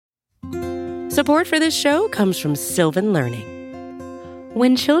Support for this show comes from Sylvan Learning.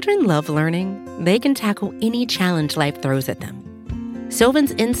 When children love learning, they can tackle any challenge life throws at them.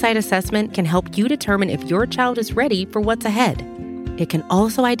 Sylvan's Insight Assessment can help you determine if your child is ready for what's ahead. It can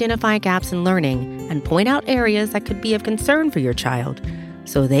also identify gaps in learning and point out areas that could be of concern for your child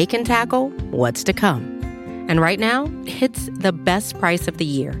so they can tackle what's to come. And right now, it's the best price of the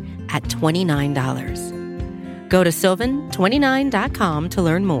year at $29. Go to sylvan29.com to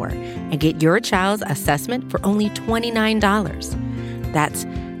learn more and get your child's assessment for only $29. That's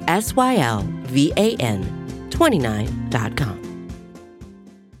SYLVAN 29.com.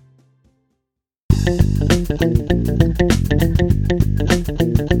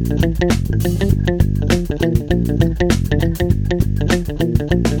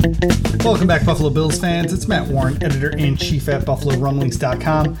 Welcome back, Buffalo Bills fans. It's Matt Warren, editor-in-chief at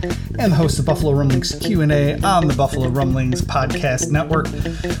BuffaloRumblings.com and the host of Buffalo Rumblings Q&A on the Buffalo Rumblings Podcast Network.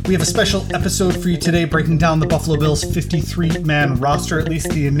 We have a special episode for you today breaking down the Buffalo Bills 53-man roster, at least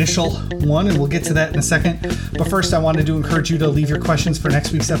the initial one, and we'll get to that in a second. But first, I wanted to encourage you to leave your questions for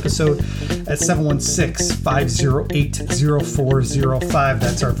next week's episode at 716-508-0405.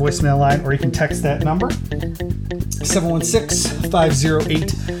 That's our voicemail line, or you can text that number,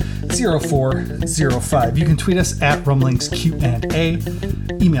 716-508-0405. You can tweet us at Rumblings Q&A,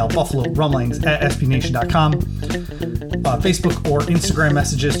 email BuffaloRumblings@SBNation.com, Facebook or Instagram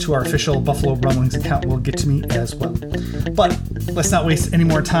messages to our official Buffalo Rumblings account will get to me as well. But let's not waste any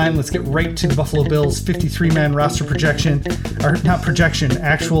more time. Let's get right to the Buffalo Bills 53-man roster projection, or not projection,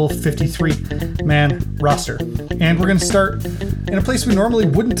 actual 53-man roster. And we're going to start in a place we normally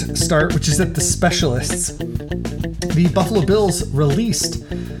wouldn't start, which is at the specialists. The Buffalo Bills released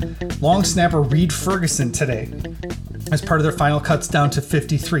long snapper Reid Ferguson today as part of their final cuts down to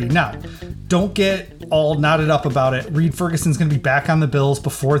 53. Now, don't get all knotted up about it. Reid Ferguson's going to be back on the Bills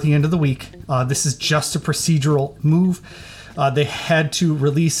before the end of the week. This is just a procedural move. They had to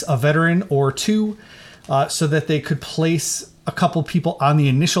release a veteran or two so that they could place a couple people on the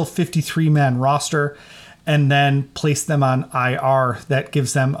initial 53-man roster and then place them on IR. That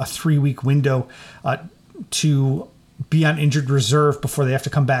gives them a 3-week window to be on injured reserve before they have to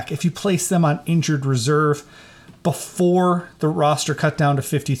come back. If you place them on injured reserve before the roster cut down to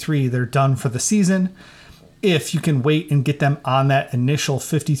 53, they're done for the season. If you can wait and get them on that initial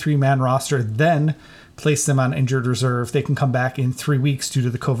 53-man roster, then place them on injured reserve, they can come back in 3 weeks due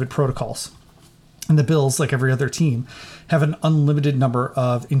to the COVID protocols. And the Bills, like every other team, have an unlimited number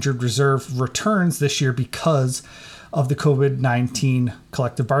of injured reserve returns this year because of the COVID-19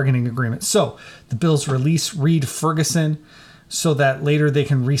 collective bargaining agreement. So the Bills release Reid Ferguson so that later they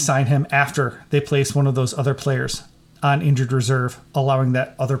can re-sign him after they place one of those other players on injured reserve, allowing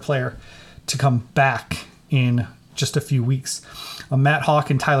that other player to come back in just a few weeks. Matt Hawk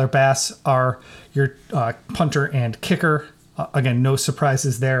and Tyler Bass are your punter and kicker. Again, no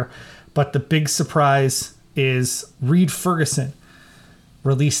surprises there. But the big surprise is Reid Ferguson,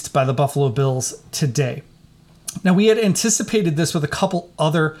 released by the Buffalo Bills today. Now, we had anticipated this with a couple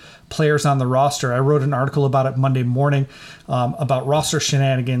other players on the roster. I wrote an article about it Monday morning about roster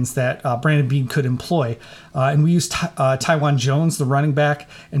shenanigans that Brandon Beane could employ. And we used Taiwan Jones, the running back,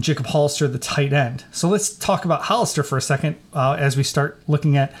 and Jacob Hollister, the tight end. So let's talk about Hollister for a second as we start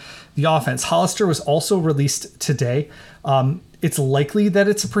looking at the offense. Hollister was also released today. It's likely that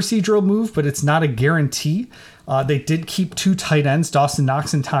it's a procedural move, but it's not a guarantee. They did keep two tight ends, Dawson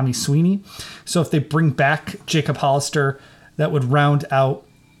Knox and Tommy Sweeney. So if they bring back Jacob Hollister, that would round out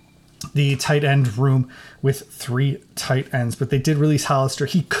the tight end room with 3 tight ends. But they did release Hollister.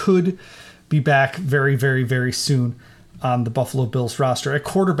 He could be back very, very, very soon on the Buffalo Bills roster. At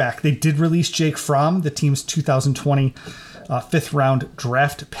quarterback, they did release Jake Fromm, the team's 2020 fifth-round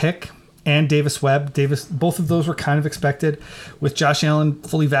draft pick, and Davis Webb. Both of those were kind of expected, with Josh Allen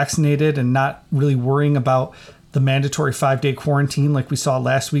fully vaccinated and not really worrying about the mandatory 5-day quarantine like we saw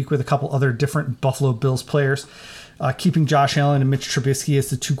last week with a couple other different Buffalo Bills players. Keeping Josh Allen and Mitch Trubisky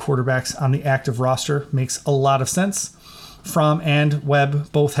as the 2 quarterbacks on the active roster makes a lot of sense. Fromm and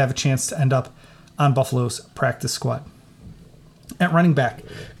Webb both have a chance to end up on Buffalo's practice squad. At running back,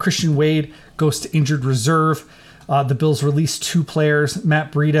 Christian Wade goes to injured reserve. The Bills released 2 players,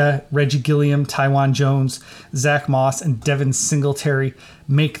 Matt Breida, Reggie Gilliam, Taiwan Jones, Zach Moss, and Devin Singletary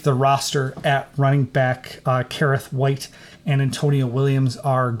make the roster at running back. Kareth White and Antonio Williams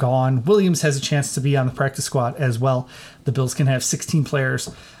are gone. Williams has a chance to be on the practice squad as well. The Bills can have 16 players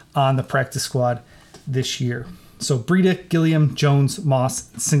on the practice squad this year. So Breida, Gilliam, Jones,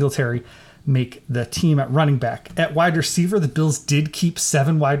 Moss, and Singletary make the team at running back. At wide receiver, the Bills did keep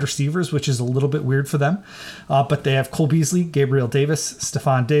 7 wide receivers, which is a little bit weird for them. But they have Cole Beasley, Gabriel Davis,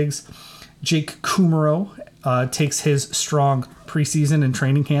 Stephon Diggs, Jake Kumaro takes his strong preseason and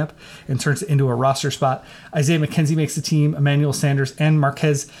training camp and turns it into a roster spot. Isaiah McKenzie makes the team, Emmanuel Sanders, and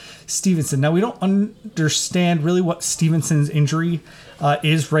Marquez Stevenson. Now, we don't understand really what Stevenson's injury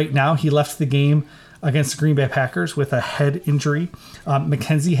is right now. He left the game against the Green Bay Packers with a head injury.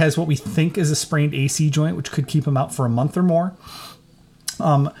 McKenzie has what we think is a sprained AC joint, which could keep him out for a month or more.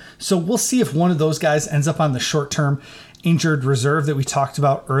 So we'll see if one of those guys ends up on the short-term injured reserve that we talked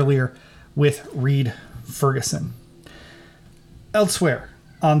about earlier with Reed Ferguson. Elsewhere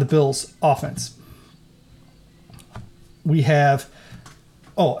on the Bills offense, we have,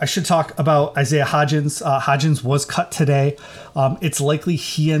 I should talk about Isaiah Hodgins. Hodgins was cut today. It's likely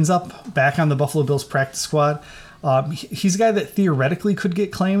he ends up back on the Buffalo Bills practice squad. He's a guy that theoretically could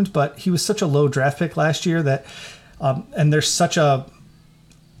get claimed, but he was such a low draft pick last year that, and there's such a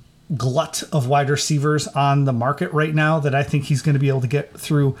glut of wide receivers on the market right now that I think he's going to be able to get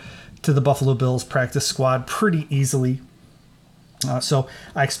through to the Buffalo Bills practice squad pretty easily. So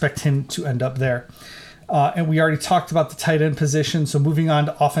I expect him to end up there. And we already talked about the tight end position. So moving on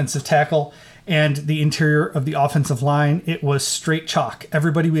to offensive tackle and the interior of the offensive line, it was straight chalk.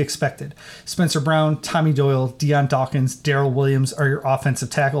 Everybody we expected. Spencer Brown, Tommy Doyle, Deion Dawkins, Darrell Williams are your offensive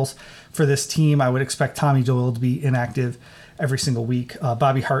tackles for this team. I would expect Tommy Doyle to be inactive every single week.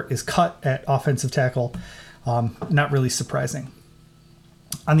 Bobby Hart is cut at offensive tackle. Not really surprising.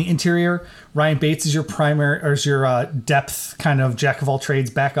 On the interior, Ryan Bates is your primary, or is your depth kind of jack of all trades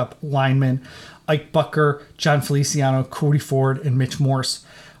backup lineman. Ike Bucker, John Feliciano, Cody Ford, and Mitch Morse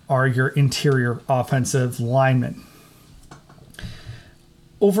are your interior offensive linemen.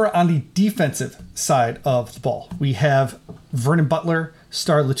 Over on the defensive side of the ball, we have Vernon Butler,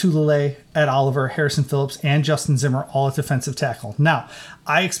 Star Lotulelei, Ed Oliver, Harrison Phillips, and Justin Zimmer all at defensive tackle. Now,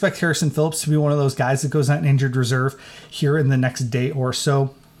 I expect Harrison Phillips to be one of those guys that goes on injured reserve here in the next day or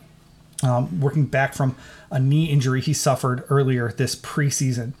so, working back from a knee injury he suffered earlier this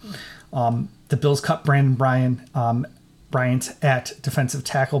preseason. The Bills cut Brandon Bryant at defensive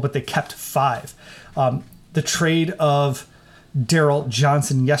tackle, but they kept 5. The trade of Darryl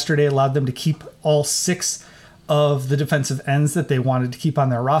Johnson yesterday allowed them to keep all 6 of the defensive ends that they wanted to keep on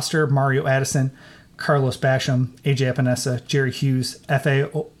their roster: Mario Addison, Carlos Basham, AJ Epinesa, Jerry Hughes, F.A.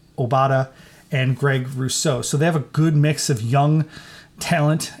 Obata, and Greg Rousseau. So they have a good mix of young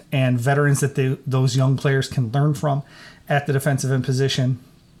talent and veterans that those young players can learn from at the defensive end position.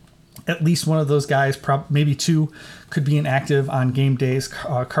 At least one of those guys, maybe 2, could be inactive on game days.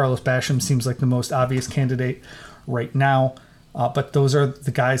 Carlos Basham seems like the most obvious candidate right now. But those are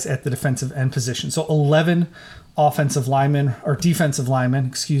the guys at the defensive end position. So 11 defensive linemen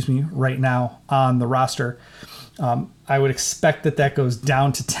right now on the roster. I would expect that goes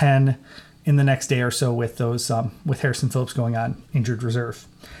down to 10 in the next day or so with those with Harrison Phillips going on injured reserve.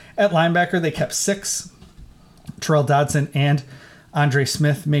 At linebacker, they kept 6. Terrell Dodson and Andre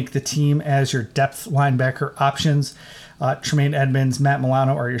Smith make the team as your depth linebacker options. Tremaine Edmonds, Matt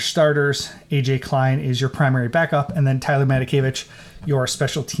Milano are your starters. AJ Klein is your primary backup. And then Tyler Matakevich, your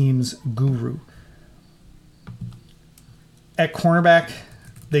special teams guru. At cornerback,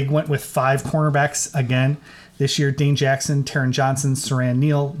 they went with 5 cornerbacks again this year. Dane Jackson, Taron Johnson, Saran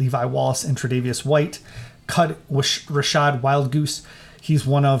Neal, Levi Wallace, and Tre'Davious White. Cut Rashad Wildgoose. He's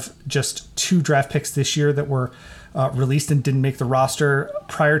one of just 2 draft picks this year that were released and didn't make the roster.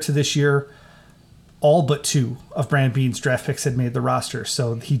 Prior to this year, all but 2 of Brandon Beane's draft picks had made the roster,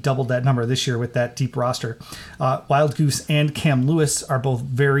 so he doubled that number this year with that deep roster. Wildgoose and Cam Lewis are both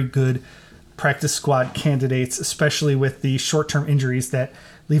very good practice squad candidates, especially with the short-term injuries that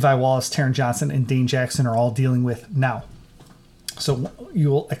Levi Wallace, Taron Johnson, and Dane Jackson are all dealing with now. So you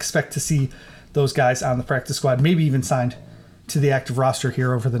will expect to see those guys on the practice squad, maybe even signed to the active roster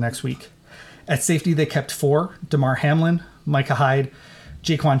here over the next week. At safety, they kept 4: Damar Hamlin, Micah Hyde,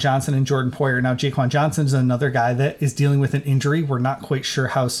 Jaquan Johnson, and Jordan Poyer. Now, Jaquan Johnson is another guy that is dealing with an injury. We're not quite sure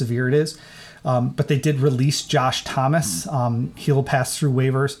how severe it is, but they did release Josh Thomas. He'll pass through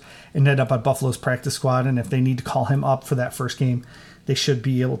waivers and end up on Buffalo's practice squad, and if they need to call him up for that first game, they should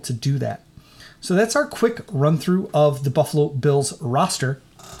be able to do that. So that's our quick run-through of the Buffalo Bills roster.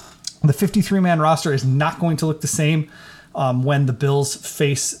 The 53-man roster is not going to look the same when the Bills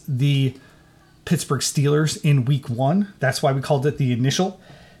face the Pittsburgh Steelers in week 1. That's why we called it the initial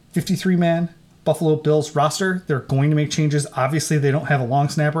 53-man Buffalo Bills roster. They're going to make changes. Obviously, they don't have a long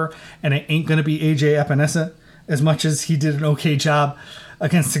snapper, and it ain't going to be AJ Epinesa as much as he did an okay job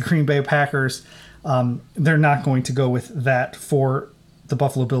against the Green Bay Packers. They're not going to go with that for the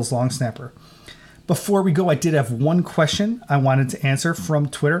Buffalo Bills long snapper. Before we go, I did have one question I wanted to answer from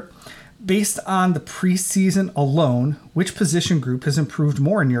Twitter. Based on the preseason alone, which position group has improved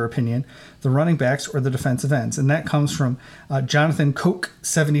more in your opinion, the running backs or the defensive ends? And that comes from Jonathan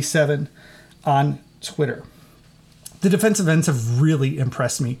Coke77 on Twitter. The defensive ends have really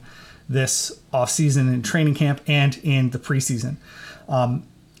impressed me this offseason in training camp and in the preseason.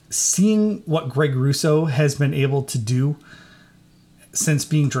 Seeing what Greg Rousseau has been able to do since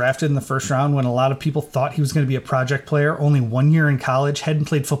being drafted in the first round, when a lot of people thought he was going to be a project player, only 1 year in college, hadn't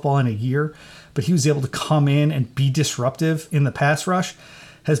played football in a year, but he was able to come in and be disruptive in the pass rush,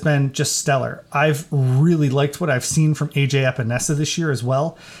 has been just stellar. I've really liked what I've seen from AJ Epinesa this year as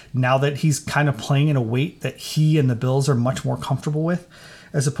well, now that he's kind of playing in a weight that he and the Bills are much more comfortable with,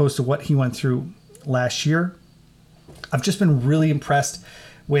 as opposed to what he went through last year. I've just been really impressed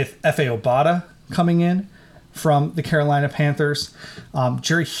with Efe Obada coming in from the Carolina Panthers.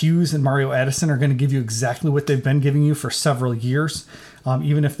 Jerry Hughes and Mario Addison are going to give you exactly what they've been giving you for several years,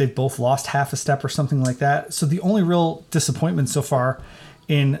 even if they've both lost half a step or something like that. So the only real disappointment so far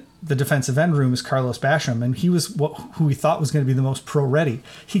in the defensive end room is Carlos Basham, and he was who we thought was going to be the most pro-ready.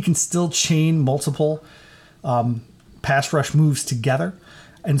 He can still chain multiple pass rush moves together,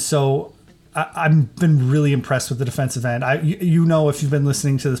 and so I've been really impressed with the defensive end. You know, if you've been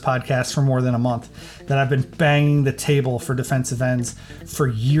listening to this podcast for more than a month, that I've been banging the table for defensive ends for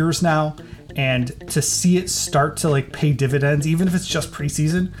years now. And to see it start to like pay dividends, even if it's just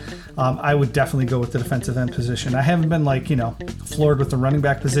preseason, I would definitely go with the defensive end position. I haven't been floored with the running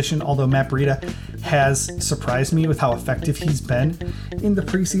back position, although Matt Breida has surprised me with how effective he's been in the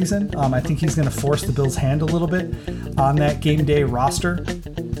preseason. I think he's going to force the Bills' hand a little bit on that game day roster.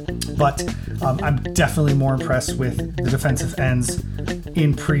 But I'm definitely more impressed with the defensive ends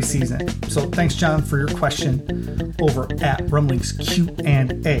in preseason. So thanks, John, for your question over at Rumblings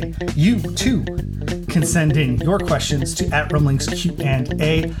Q&A. You too can send in your questions to at Rumblings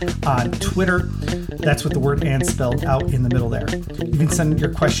Q&A on Twitter. That's with the word "and" spelled out in the middle there. You can send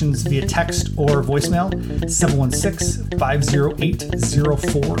your questions via text or voicemail,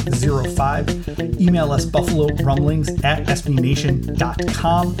 716-508-0405. Email us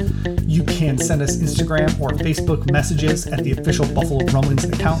buffalorumblings@sbnation.com. You can send us Instagram or Facebook messages at the official Buffalo Rumblings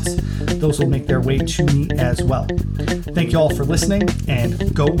accounts. Those will make their way to me as well. Thank you all for listening,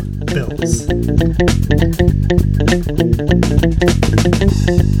 and go Bills.